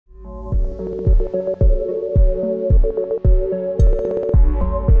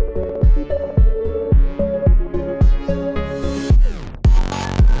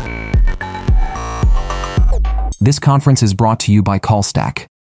This conference is brought to you by CallStack,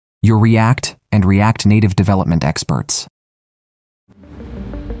 your React and React Native development experts.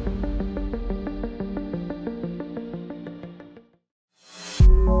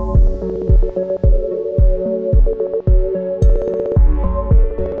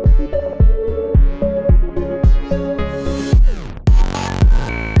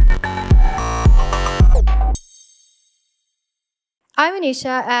 I'm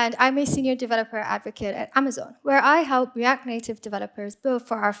Anisha, and I'm a senior developer advocate at Amazon, where I help React Native developers build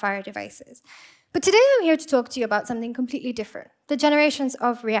for our Fire devices. But today I'm here to talk to you about something completely different, the generations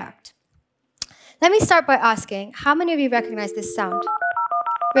of React. Let me start by asking, how many of you recognize this sound?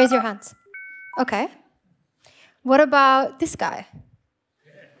 Raise your hands. Okay. What about this guy?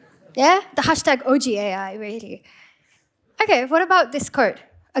 Yeah? The hashtag OGAI, really. Okay, what about this code?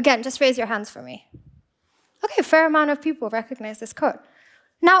 Again, just raise your hands for me. Okay, a fair amount of people recognize this code.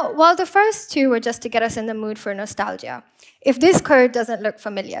 Now, while the first two were just to get us in the mood for nostalgia, if this code doesn't look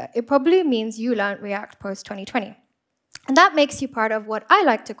familiar, it probably means you learned React post-2020. And that makes you part of what I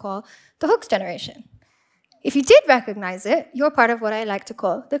like to call the hooks generation. If you did recognize it, you're part of what I like to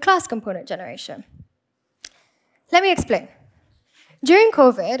call the class component generation. Let me explain. During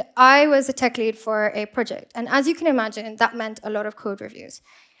COVID, I was a tech lead for a project, and as you can imagine, that meant a lot of code reviews.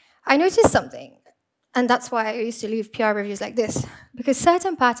 I noticed something. And that's why I used to leave PR reviews like this, because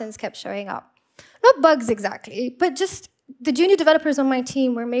certain patterns kept showing up. Not bugs exactly, but just the junior developers on my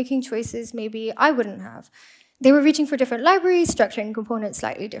team were making choices maybe I wouldn't have. They were reaching for different libraries, structuring components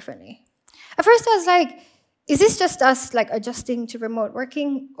slightly differently. At first I was like, is this just us adjusting to remote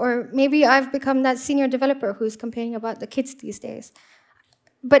working? Or maybe I've become that senior developer who's complaining about the kids these days.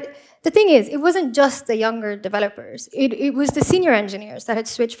 But the thing is, it wasn't just the younger developers. It was the senior engineers that had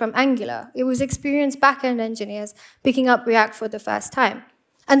switched from Angular. It was experienced back-end engineers picking up React for the first time.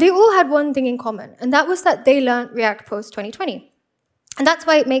 And they all had one thing in common, and that was that they learned React post-2020. And that's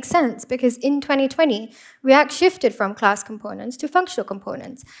why it makes sense, because in 2020, React shifted from class components to functional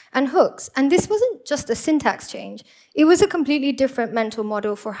components and hooks. And this wasn't just a syntax change. It was a completely different mental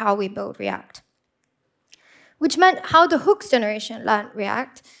model for how we build React. Which meant how the hooks generation learned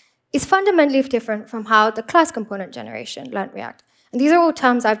React is fundamentally different from how the class component generation learned React. And these are all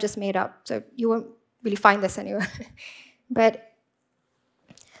terms I've just made up, so you won't really find this anywhere. But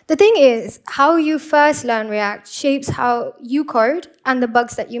the thing is, how you first learn React shapes how you code and the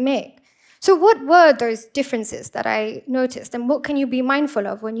bugs that you make. So what were those differences that I noticed, and what can you be mindful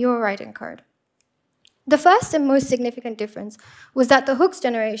of when you're writing code? The first and most significant difference was that the hooks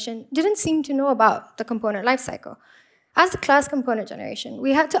generation didn't seem to know about the component lifecycle. As the class component generation,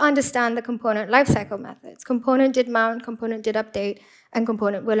 we had to understand the component lifecycle methods. Component did mount, component did update, and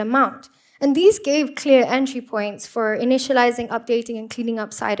component will amount. And these gave clear entry points for initializing, updating, and cleaning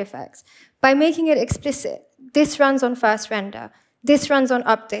up side effects. By making it explicit, this runs on first render, this runs on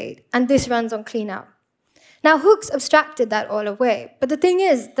update, and this runs on cleanup. Now, hooks abstracted that all away, but the thing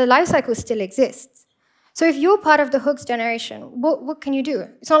is, the lifecycle still exists. So if you're part of the hooks generation, what can you do?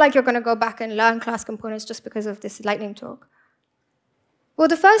 It's not like you're going to go back and learn class components just because of this lightning talk. Well,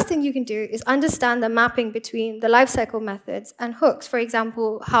 the first thing you can do is understand the mapping between the lifecycle methods and hooks. For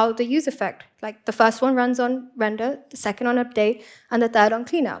example, how the useEffect, like the first one runs on render, the second on update, and the third on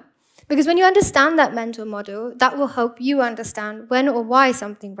cleanup. Because when you understand that mental model, that will help you understand when or why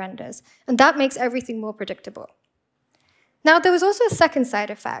something renders. And that makes everything more predictable. Now, there was also a second side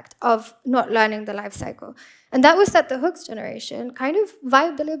effect of not learning the lifecycle, and that was that the hooks generation kind of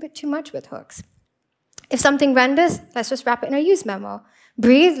vibed a little bit too much with hooks. If something renders, let's just wrap it in a useMemo.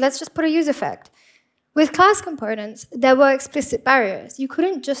 Breathe, let's just put a useEffect. With class components, there were explicit barriers. You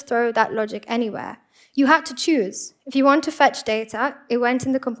couldn't just throw that logic anywhere. You had to choose. If you want to fetch data, it went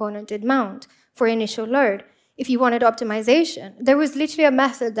in the component did mount for initial load. If you wanted optimization, there was literally a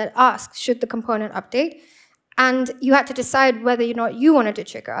method that asked, should the component update? And you had to decide whether or not you wanted to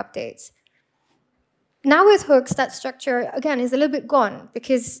trigger updates. Now with hooks, that structure, again, is a little bit gone,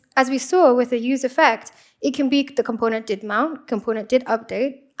 because as we saw with the useEffect, it can be the component did mount, component did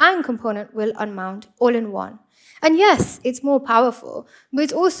update, and component will unmount all in one. And yes, it's more powerful, but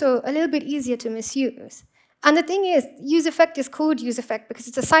it's also a little bit easier to misuse. And the thing is, useEffect is called useEffect because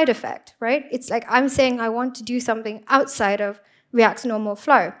it's a side effect, right? It's like I'm saying I want to do something outside of React's normal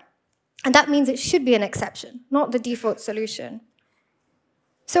flow. And that means it should be an exception, not the default solution.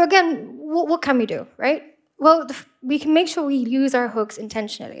 So again, what can we do, right? Well, we can make sure we use our hooks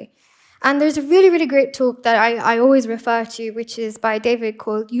intentionally. And there's a really, really great talk that I always refer to, which is by David,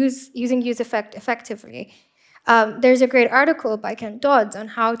 called Using useEffect Effectively. There's a great article by Kent Dodds on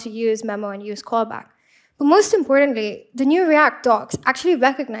how to use memo and use callback. But most importantly, the new React docs actually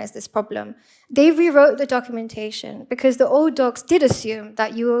recognize this problem. They rewrote the documentation because the old docs did assume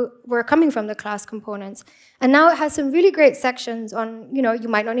that you were coming from the class components. And now it has some really great sections on, you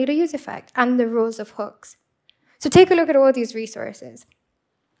might not need a use effect and the rules of hooks. So take a look at all these resources.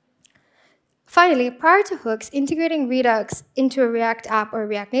 Finally, prior to hooks, integrating Redux into a React app or a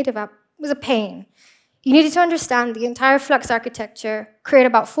React Native app was a pain. You needed to understand the entire Flux architecture, create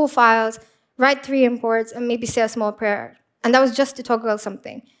about 4 files, write 3 imports, and maybe say a small prayer. And that was just to toggle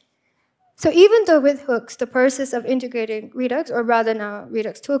something. So even though with hooks, the process of integrating Redux, or rather now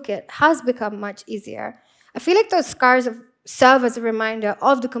Redux Toolkit, has become much easier, I feel like those scars serve as a reminder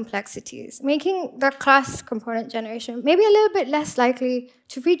of the complexities, making the class component generation maybe a little bit less likely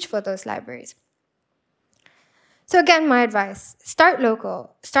to reach for those libraries. So again, my advice, start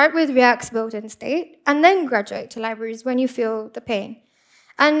local. Start with React's built-in state, and then graduate to libraries when you feel the pain.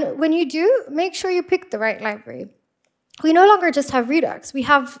 And when you do, make sure you pick the right library. We no longer just have Redux. We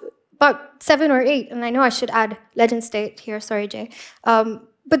have about 7 or 8, and I know I should add Legend State here, sorry, Jay.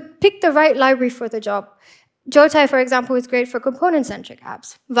 But pick the right library for the job. Jotai, for example, is great for component-centric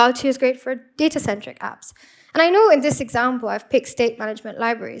apps. Valtu is great for data-centric apps. And I know in this example, I've picked state management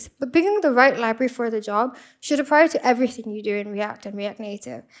libraries, but picking the right library for the job should apply to everything you do in React and React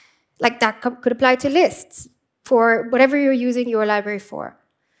Native. Like that could apply to lists for whatever you're using your library for.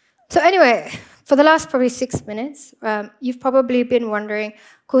 So anyway, for the last probably 6 minutes, you've probably been wondering,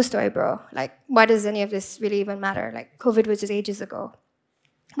 cool story, bro. Like, why does any of this really even matter? Like, COVID was just ages ago.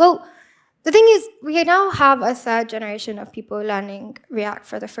 Well, the thing is, we now have a third generation of people learning React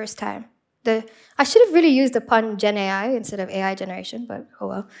for the first time. I should have really used the pun Gen AI instead of AI generation, but oh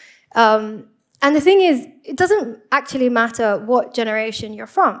well. And the thing is, it doesn't actually matter what generation you're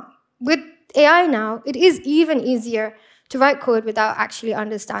from. With AI now, it is even easier to write code without actually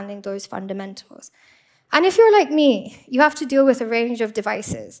understanding those fundamentals. And if you're like me, you have to deal with a range of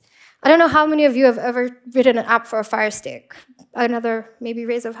devices. I don't know how many of you have ever written an app for a Fire Stick. Another maybe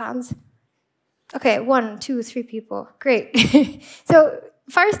raise of hands. Okay, 1, 2, 3 people. Great. So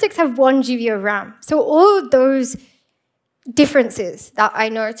Fire Sticks have 1 GB of RAM. So all those differences that I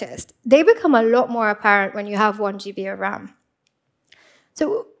noticed, they become a lot more apparent when you have 1 GB of RAM.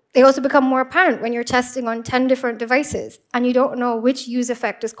 So they also become more apparent when you're testing on 10 different devices and you don't know which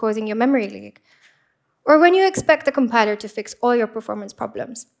useEffect is causing your memory leak. Or when you expect the compiler to fix all your performance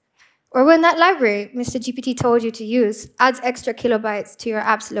problems. Or when that library Mr. GPT told you to use adds extra kilobytes to your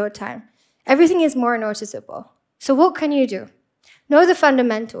app's load time. Everything is more noticeable. So what can you do? Know the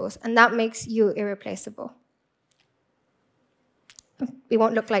fundamentals, and that makes you irreplaceable. It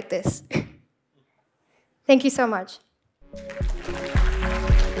won't look like this. Thank you so much.